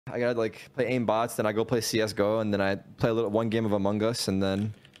I gotta like play aim bots, then I go play CS:GO, and then I play one game of Among Us, and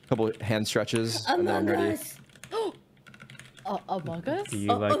then a couple hand stretches, and then I'm ready. Among Us? Do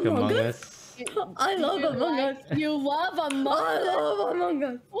you like Among Us? I love Among Us. You love Among Us? I love Among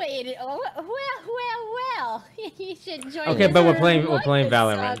Us. Wait, well. You should join. Okay, but we're playing Valorant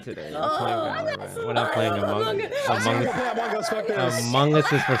Valorant today. We're playing Valorant. We're not playing Among Us. Among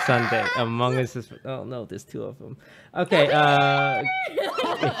Us is for Sunday. Among Us is for... Oh no, there's 2 of them. Okay,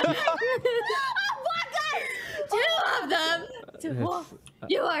 Two of them.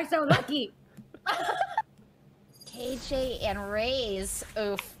 You are so lucky. KJ and Ray's.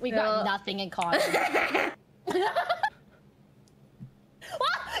 Oof, we got nothing in common. Play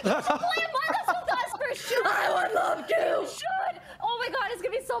Among Us with us for sure. I would love to. You should. Oh my god, it's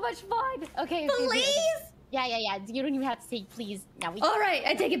gonna be so much fun. Okay. Please. Yeah. You don't even have to say please. Now we. All right,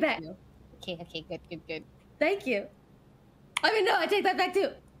 I take it back. Okay. Good. Thank you. I mean, no, I take that back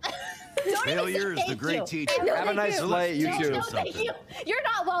too. Failure is the great teacher. No, Have a nice flight, you too. No, thank you. You're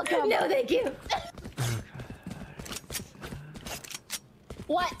not welcome. No, thank you.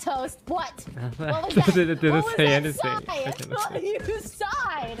 What, Toast? What? What was Didn't that? say anything. What you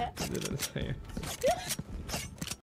sighed? Didn't say it.